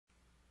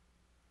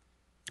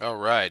All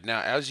right,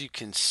 now as you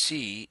can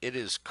see, it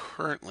is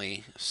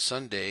currently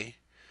Sunday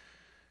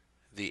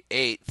the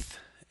 8th,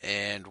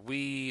 and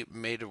we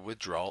made a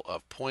withdrawal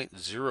of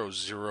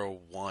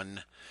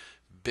 0.001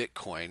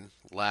 Bitcoin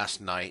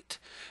last night.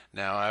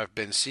 Now, I've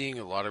been seeing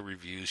a lot of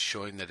reviews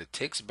showing that it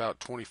takes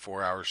about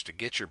 24 hours to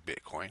get your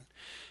Bitcoin,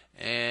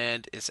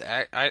 and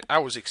I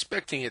was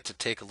expecting it to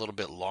take a little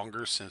bit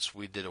longer since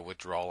we did a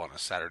withdrawal on a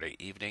Saturday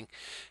evening.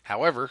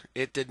 However,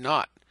 it did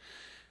not.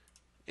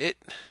 It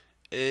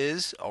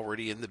is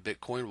already in the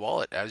Bitcoin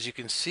wallet. As you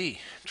can see,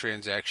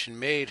 transaction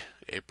made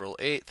April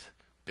 8th.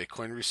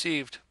 Bitcoin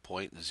received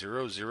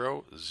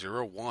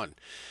 0.0001,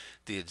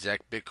 the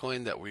exact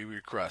Bitcoin that we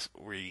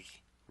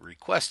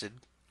requested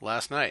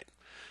last night.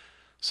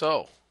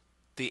 So,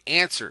 the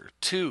answer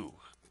to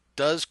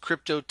does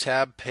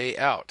CryptoTab pay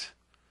out?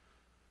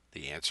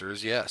 The answer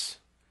is yes.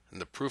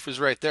 And the proof is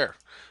right there.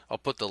 I'll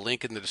put the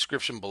link in the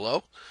description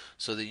below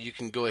so that you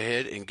can go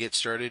ahead and get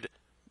started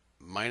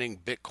mining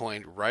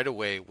Bitcoin right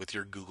away with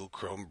your Google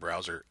Chrome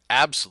browser,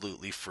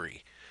 absolutely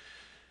free.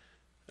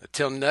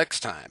 Until next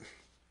time,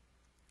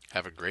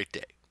 have a great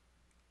day.